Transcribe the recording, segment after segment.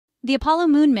The Apollo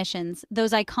moon missions,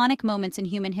 those iconic moments in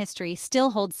human history,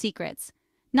 still hold secrets.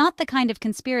 Not the kind of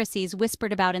conspiracies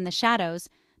whispered about in the shadows,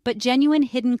 but genuine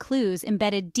hidden clues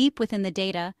embedded deep within the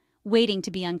data, waiting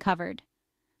to be uncovered.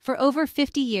 For over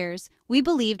 50 years, we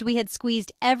believed we had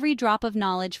squeezed every drop of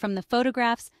knowledge from the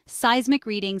photographs, seismic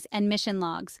readings, and mission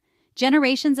logs.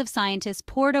 Generations of scientists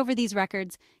pored over these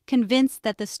records, convinced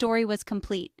that the story was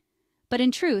complete. But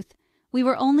in truth, we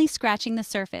were only scratching the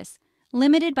surface,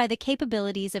 limited by the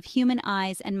capabilities of human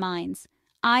eyes and minds,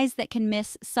 eyes that can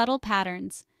miss subtle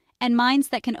patterns, and minds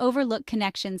that can overlook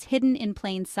connections hidden in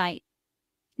plain sight.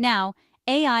 Now,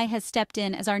 AI has stepped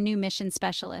in as our new mission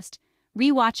specialist,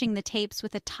 rewatching the tapes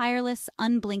with a tireless,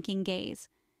 unblinking gaze.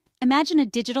 Imagine a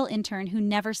digital intern who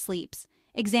never sleeps,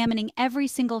 examining every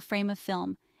single frame of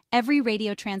film, every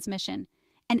radio transmission,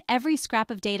 and every scrap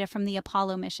of data from the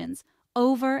Apollo missions,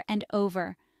 over and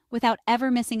over, without ever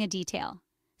missing a detail.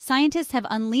 Scientists have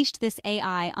unleashed this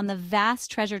AI on the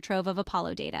vast treasure trove of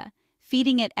Apollo data,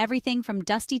 feeding it everything from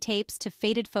dusty tapes to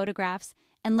faded photographs,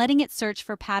 and letting it search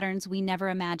for patterns we never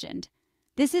imagined.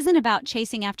 This isn't about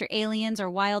chasing after aliens or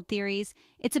wild theories,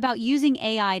 it's about using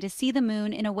AI to see the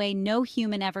moon in a way no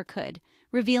human ever could,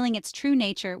 revealing its true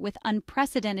nature with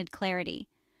unprecedented clarity.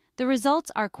 The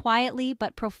results are quietly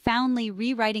but profoundly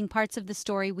rewriting parts of the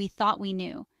story we thought we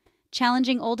knew,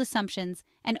 challenging old assumptions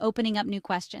and opening up new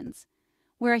questions.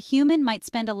 Where a human might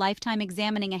spend a lifetime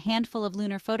examining a handful of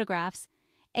lunar photographs,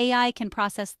 AI can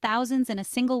process thousands in a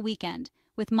single weekend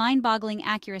with mind-boggling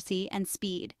accuracy and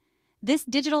speed. This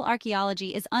digital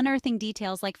archaeology is unearthing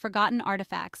details like forgotten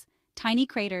artifacts, tiny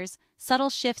craters, subtle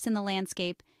shifts in the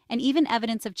landscape, and even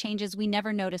evidence of changes we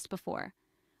never noticed before.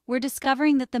 We're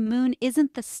discovering that the moon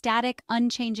isn't the static,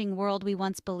 unchanging world we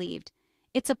once believed.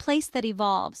 It's a place that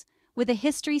evolves, with a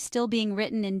history still being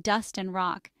written in dust and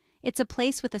rock. It's a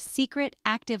place with a secret,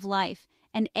 active life,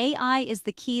 and AI is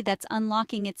the key that's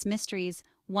unlocking its mysteries,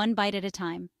 one bite at a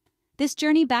time. This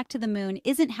journey back to the moon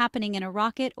isn't happening in a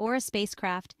rocket or a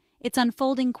spacecraft. It's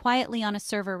unfolding quietly on a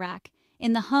server rack,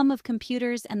 in the hum of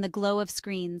computers and the glow of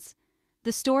screens.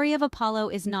 The story of Apollo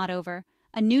is not over.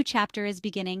 A new chapter is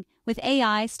beginning, with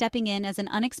AI stepping in as an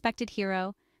unexpected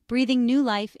hero, breathing new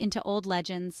life into old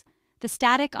legends. The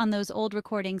static on those old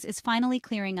recordings is finally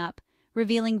clearing up,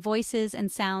 revealing voices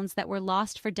and sounds that were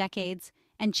lost for decades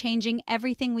and changing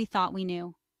everything we thought we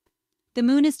knew. The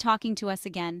moon is talking to us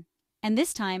again, and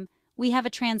this time, we have a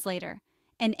translator,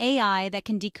 an AI that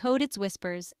can decode its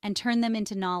whispers and turn them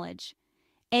into knowledge.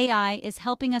 AI is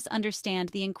helping us understand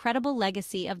the incredible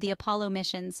legacy of the Apollo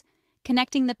missions,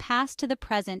 connecting the past to the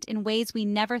present in ways we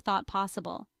never thought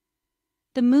possible.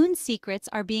 The moon's secrets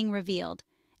are being revealed,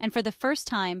 and for the first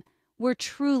time, we're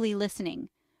truly listening,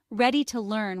 ready to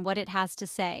learn what it has to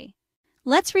say.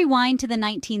 Let's rewind to the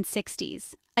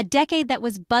 1960s, a decade that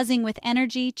was buzzing with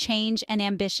energy, change, and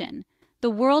ambition. The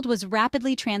world was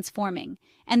rapidly transforming,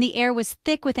 and the air was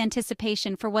thick with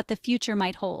anticipation for what the future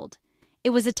might hold. It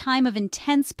was a time of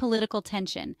intense political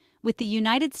tension, with the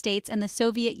United States and the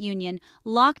Soviet Union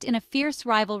locked in a fierce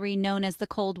rivalry known as the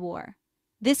Cold War.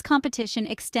 This competition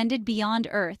extended beyond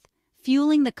Earth,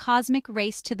 fueling the cosmic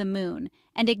race to the moon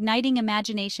and igniting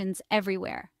imaginations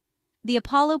everywhere. The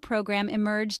Apollo program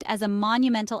emerged as a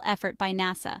monumental effort by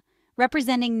NASA,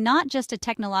 representing not just a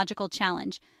technological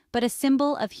challenge, but a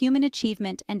symbol of human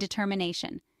achievement and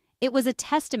determination. It was a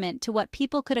testament to what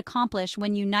people could accomplish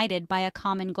when united by a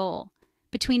common goal.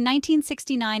 Between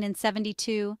 1969 and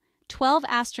 72, 12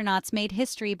 astronauts made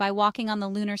history by walking on the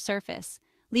lunar surface,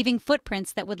 leaving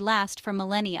footprints that would last for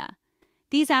millennia.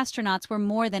 These astronauts were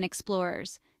more than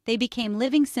explorers. They became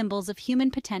living symbols of human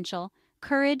potential,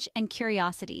 courage, and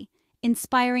curiosity,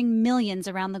 inspiring millions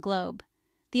around the globe.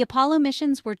 The Apollo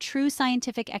missions were true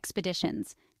scientific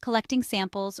expeditions, collecting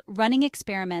samples, running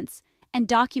experiments, and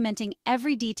documenting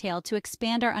every detail to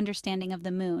expand our understanding of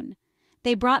the moon.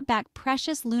 They brought back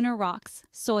precious lunar rocks,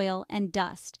 soil, and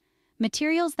dust,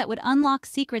 materials that would unlock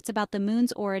secrets about the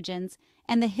moon's origins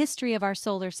and the history of our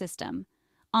solar system.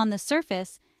 On the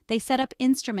surface, they set up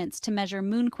instruments to measure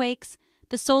moonquakes,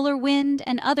 the solar wind,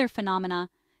 and other phenomena,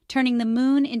 turning the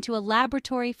moon into a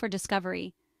laboratory for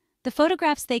discovery. The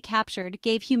photographs they captured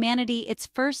gave humanity its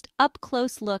first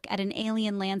up-close look at an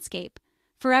alien landscape,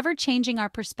 forever changing our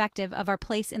perspective of our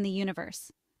place in the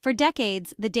universe. For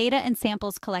decades, the data and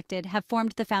samples collected have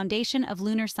formed the foundation of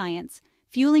lunar science,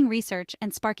 fueling research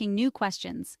and sparking new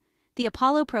questions. The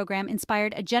Apollo program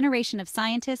inspired a generation of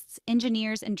scientists,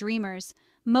 engineers, and dreamers,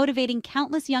 motivating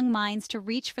countless young minds to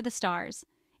reach for the stars.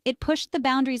 It pushed the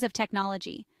boundaries of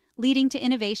technology, leading to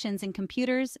innovations in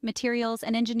computers, materials,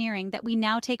 and engineering that we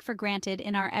now take for granted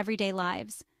in our everyday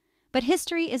lives. But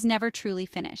history is never truly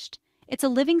finished. It's a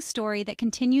living story that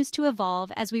continues to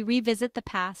evolve as we revisit the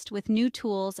past with new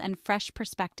tools and fresh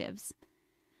perspectives.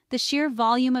 The sheer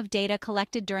volume of data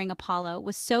collected during Apollo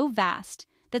was so vast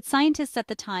that scientists at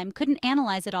the time couldn't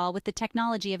analyze it all with the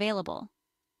technology available.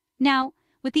 Now,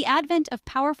 with the advent of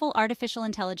powerful artificial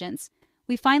intelligence,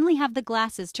 we finally have the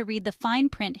glasses to read the fine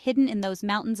print hidden in those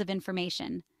mountains of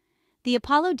information. The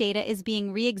Apollo data is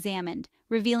being re-examined,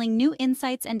 revealing new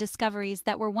insights and discoveries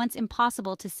that were once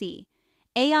impossible to see.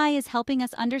 AI is helping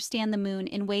us understand the moon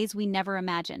in ways we never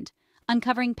imagined,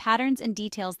 uncovering patterns and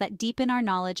details that deepen our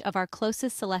knowledge of our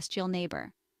closest celestial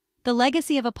neighbor. The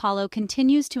legacy of Apollo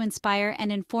continues to inspire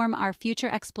and inform our future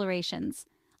explorations,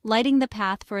 lighting the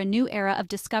path for a new era of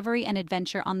discovery and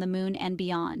adventure on the moon and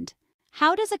beyond.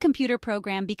 How does a computer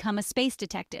program become a space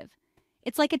detective?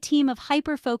 It's like a team of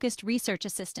hyper-focused research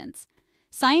assistants.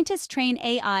 Scientists train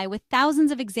AI with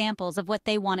thousands of examples of what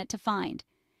they want it to find.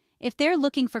 If they're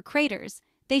looking for craters,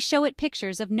 they show it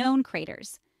pictures of known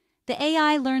craters. The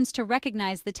AI learns to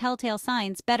recognize the telltale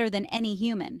signs better than any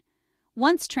human.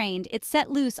 Once trained, it's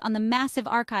set loose on the massive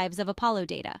archives of Apollo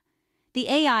data. The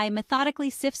AI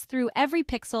methodically sifts through every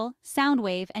pixel, sound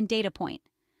wave, and data point.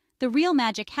 The real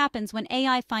magic happens when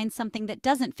AI finds something that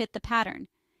doesn't fit the pattern.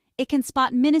 It can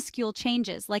spot minuscule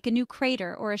changes like a new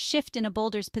crater or a shift in a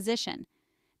boulder's position.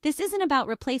 This isn't about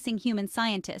replacing human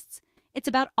scientists, it's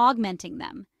about augmenting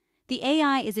them. The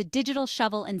AI is a digital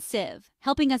shovel and sieve,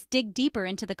 helping us dig deeper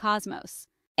into the cosmos.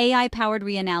 AI-powered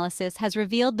reanalysis has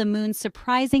revealed the moon's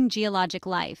surprising geologic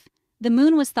life. The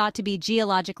moon was thought to be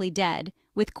geologically dead,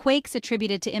 with quakes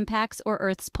attributed to impacts or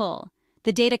Earth's pull.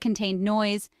 The data contained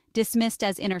noise, dismissed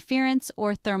as interference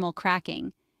or thermal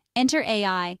cracking. Enter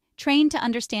AI, trained to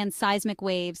understand seismic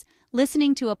waves,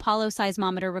 listening to Apollo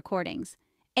seismometer recordings.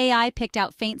 AI picked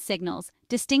out faint signals,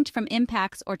 distinct from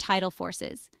impacts or tidal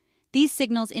forces. These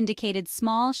signals indicated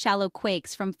small, shallow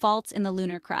quakes from faults in the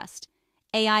lunar crust.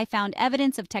 AI found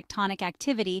evidence of tectonic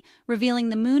activity, revealing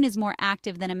the moon is more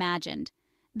active than imagined.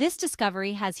 This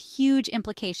discovery has huge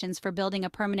implications for building a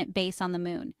permanent base on the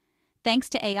moon. Thanks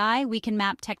to AI, we can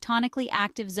map tectonically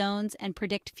active zones and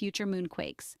predict future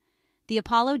moonquakes. The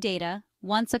Apollo data,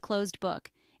 once a closed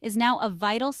book, is now a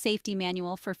vital safety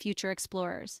manual for future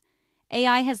explorers.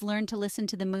 AI has learned to listen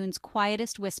to the moon's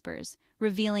quietest whispers,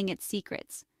 revealing its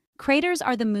secrets. Craters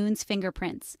are the moon's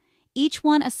fingerprints, each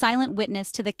one a silent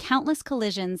witness to the countless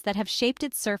collisions that have shaped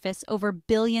its surface over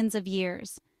billions of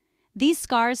years. These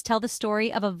scars tell the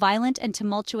story of a violent and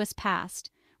tumultuous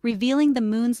past, revealing the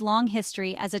moon's long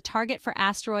history as a target for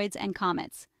asteroids and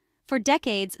comets. For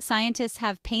decades, scientists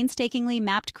have painstakingly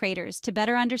mapped craters to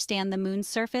better understand the moon's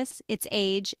surface, its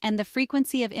age, and the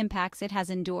frequency of impacts it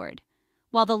has endured.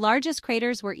 While the largest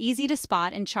craters were easy to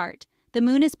spot and chart, the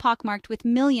moon is pockmarked with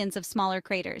millions of smaller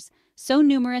craters, so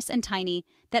numerous and tiny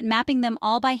that mapping them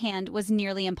all by hand was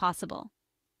nearly impossible.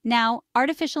 Now,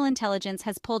 artificial intelligence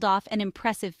has pulled off an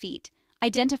impressive feat,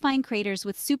 identifying craters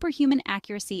with superhuman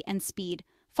accuracy and speed,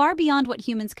 far beyond what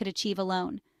humans could achieve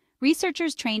alone.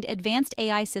 Researchers trained advanced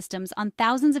AI systems on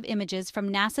thousands of images from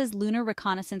NASA's Lunar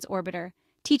Reconnaissance Orbiter,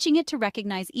 teaching it to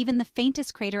recognize even the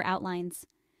faintest crater outlines.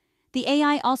 The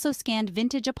AI also scanned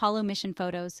vintage Apollo mission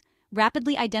photos,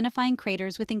 rapidly identifying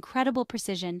craters with incredible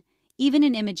precision, even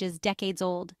in images decades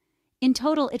old. In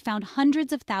total, it found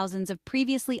hundreds of thousands of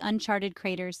previously uncharted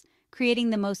craters, creating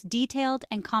the most detailed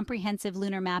and comprehensive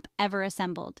lunar map ever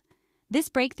assembled. This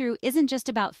breakthrough isn't just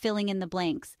about filling in the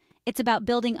blanks, it's about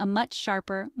building a much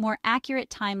sharper, more accurate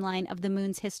timeline of the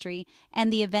moon's history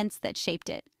and the events that shaped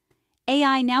it.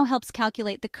 AI now helps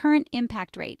calculate the current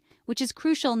impact rate, which is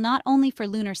crucial not only for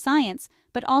lunar science,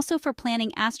 but also for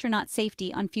planning astronaut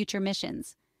safety on future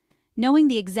missions. Knowing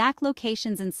the exact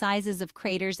locations and sizes of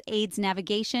craters aids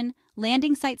navigation,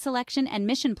 landing site selection, and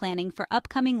mission planning for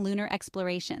upcoming lunar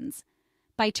explorations.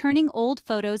 By turning old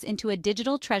photos into a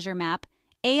digital treasure map,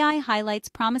 AI highlights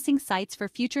promising sites for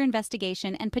future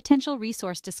investigation and potential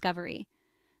resource discovery.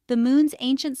 The moon's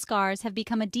ancient scars have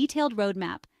become a detailed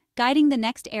roadmap, guiding the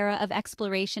next era of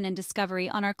exploration and discovery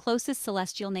on our closest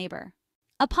celestial neighbor.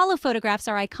 Apollo photographs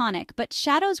are iconic, but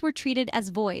shadows were treated as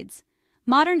voids.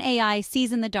 Modern AI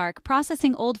sees in the dark,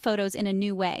 processing old photos in a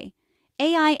new way.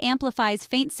 AI amplifies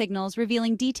faint signals,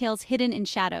 revealing details hidden in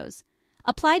shadows.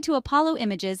 Applied to Apollo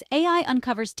images, AI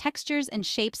uncovers textures and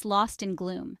shapes lost in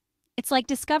gloom. It's like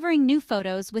discovering new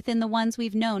photos within the ones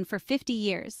we've known for 50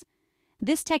 years.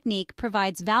 This technique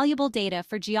provides valuable data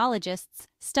for geologists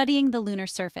studying the lunar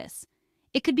surface.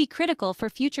 It could be critical for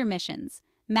future missions,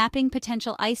 mapping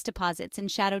potential ice deposits in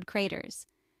shadowed craters.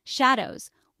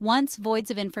 Shadows, once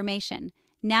voids of information,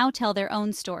 now tell their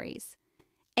own stories.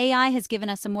 AI has given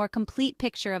us a more complete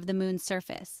picture of the moon's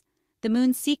surface. The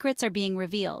moon's secrets are being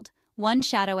revealed, one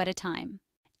shadow at a time.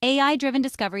 AI-driven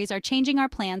discoveries are changing our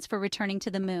plans for returning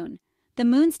to the moon. The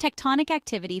moon's tectonic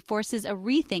activity forces a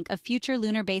rethink of future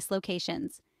lunar base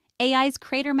locations. AI's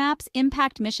crater maps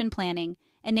impact mission planning,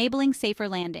 enabling safer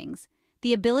landings.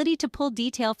 The ability to pull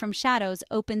detail from shadows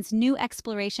opens new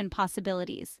exploration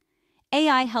possibilities.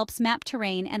 AI helps map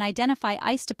terrain and identify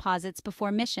ice deposits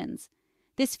before missions.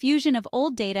 This fusion of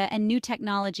old data and new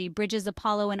technology bridges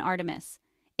Apollo and Artemis.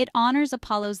 It honors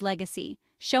Apollo's legacy,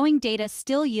 showing data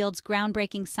still yields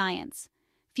groundbreaking science.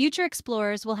 Future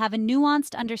explorers will have a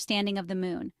nuanced understanding of the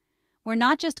moon. We're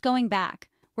not just going back,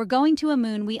 we're going to a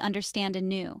moon we understand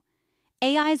anew.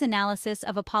 AI's analysis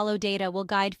of Apollo data will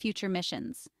guide future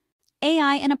missions.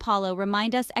 AI and Apollo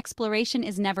remind us exploration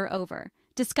is never over.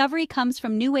 Discovery comes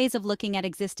from new ways of looking at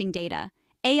existing data.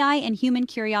 AI and human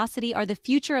curiosity are the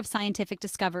future of scientific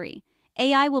discovery.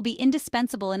 AI will be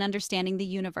indispensable in understanding the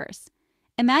universe.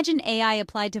 Imagine AI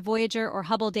applied to Voyager or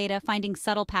Hubble data finding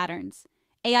subtle patterns.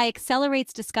 AI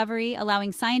accelerates discovery,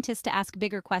 allowing scientists to ask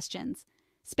bigger questions.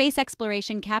 Space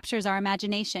exploration captures our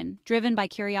imagination, driven by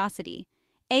curiosity.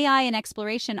 AI and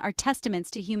exploration are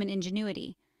testaments to human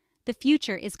ingenuity. The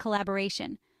future is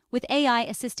collaboration, with AI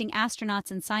assisting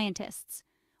astronauts and scientists.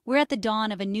 We're at the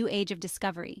dawn of a new age of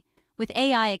discovery, with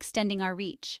AI extending our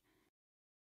reach.